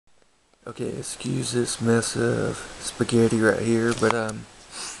Okay, excuse this mess of spaghetti right here, but I'm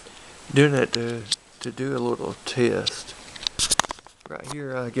doing it to do a little test. Right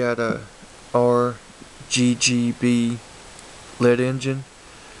here I got a RGGB LED engine,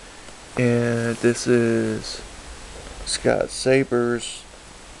 and this is Scott Saber's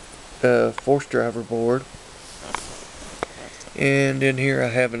force driver board, and in here I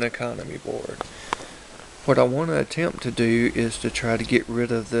have an economy board. What I want to attempt to do is to try to get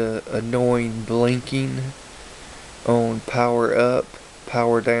rid of the annoying blinking on power up,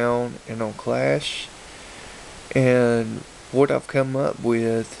 power down, and on clash. And what I've come up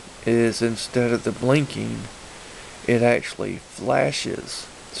with is, instead of the blinking, it actually flashes,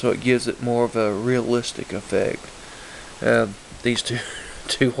 so it gives it more of a realistic effect. These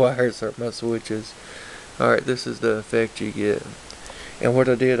two wires are my switches. Alright, this is the effect you get. And what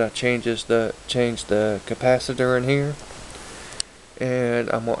I did, I changed the capacitor in here, and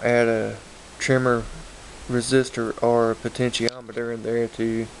I'm gonna add a trimmer resistor or a potentiometer in there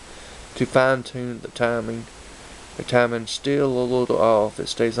to fine tune the timing. The timing's still a little off. It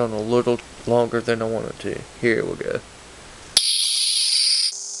stays on a little longer than I want it to. Here we go.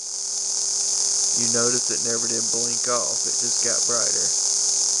 You notice it never did blink off. It just got brighter.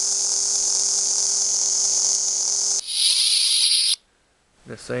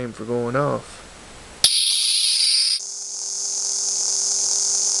 The same for going off.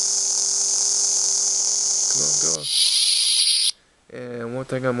 Come on, go on. And one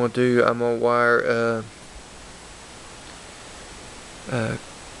thing I'm going to do, I'm going to wire a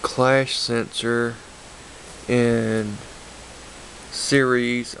clash sensor in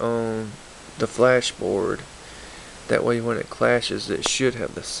series on the flash board. That way when it clashes, it should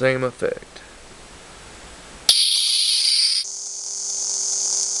have the same effect.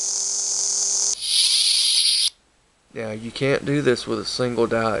 Now, you can't do this with a single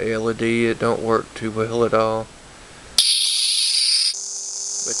dot LED. It don't work too well at all.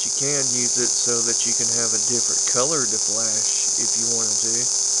 But you can use it so that you can have a different color to flash if you wanted to.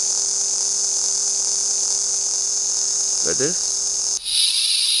 But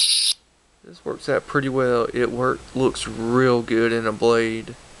this works out pretty well. It looks real good in a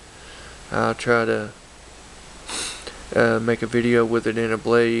blade. I'll try to make a video with it in a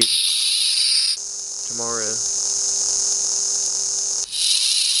blade tomorrow.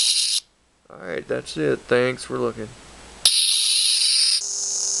 Alright, that's it. Thanks for looking.